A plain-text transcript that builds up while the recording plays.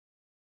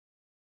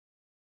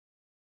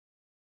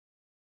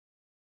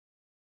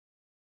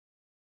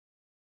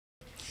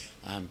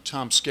I'm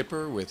Tom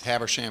Skipper with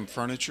Habersham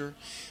Furniture.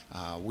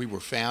 We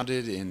were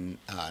founded in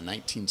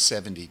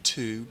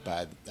 1972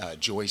 by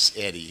Joyce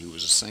Eddy, who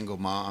was a single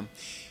mom,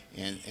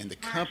 and the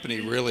company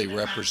really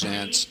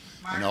represents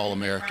an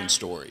all-American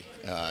story.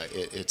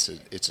 It's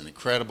an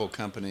incredible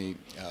company.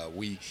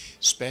 We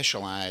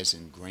specialize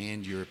in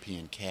grand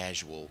European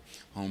casual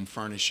home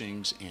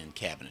furnishings and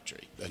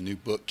cabinetry. A new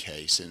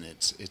bookcase, and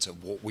it's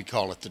what we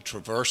call it the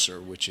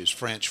traverser, which is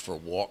French for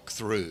walk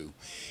through,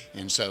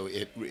 and so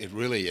it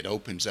really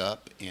opens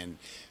up, and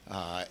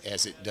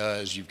as it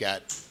does, you've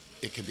got,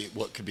 it could be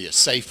what could be a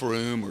safe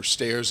room or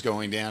stairs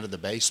going down to the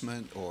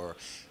basement, or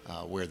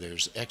where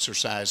there's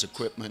exercise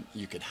equipment,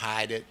 you could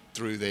hide it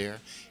through there.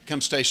 It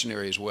comes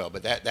stationary as well,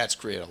 but that's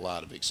created a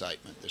lot of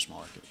excitement this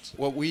market.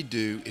 What we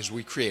do is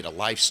we create a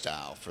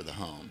lifestyle for the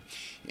home,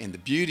 and the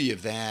beauty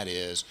of that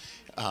is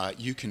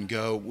you can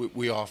go,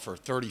 we offer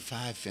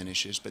 35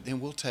 finishes, but then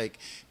we'll take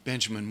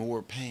Benjamin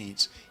Moore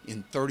paints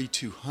in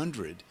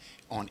 3,200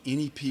 on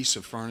any piece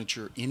of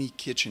furniture, any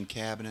kitchen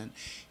cabinet,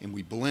 and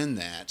we blend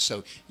that.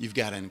 So you've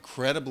got an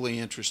incredibly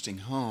interesting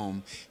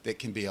home that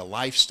can be a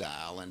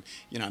lifestyle. And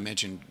you know, I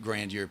mentioned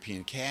grand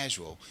European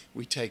casual.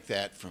 We take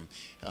that from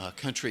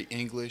country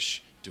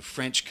English to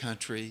French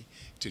country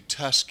to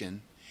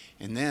Tuscan.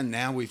 And then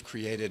now we've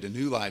created a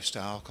new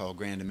lifestyle called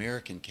Grand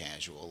American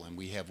Casual, and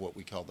we have what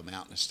we call the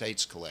Mountain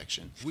Estates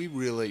Collection. We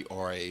really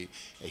are a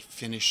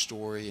finish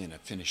story and a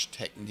finish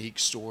technique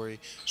story,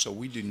 so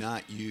we do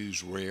not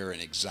use rare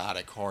and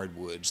exotic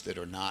hardwoods that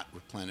are not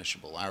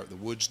replenishable. The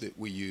woods that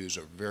we use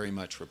are very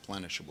much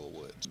replenishable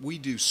woods. We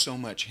do so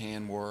much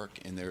handwork,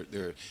 and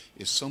there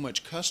is so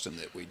much custom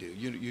that we do.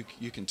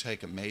 You can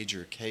take a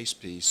major case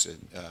piece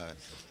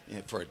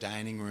for a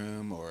dining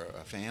room or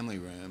a family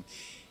room,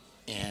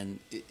 and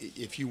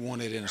if you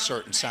want it in a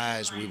certain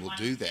size, we will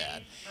do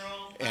that.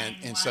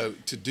 And so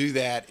to do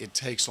that, it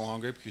takes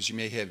longer because you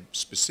may have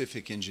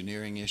specific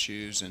engineering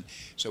issues. And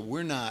so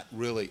we're not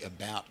really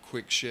about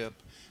quick ship.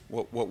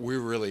 What we're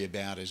really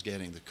about is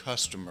getting the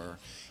customer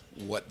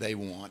what they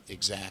want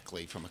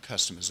exactly from a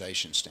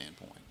customization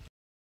standpoint.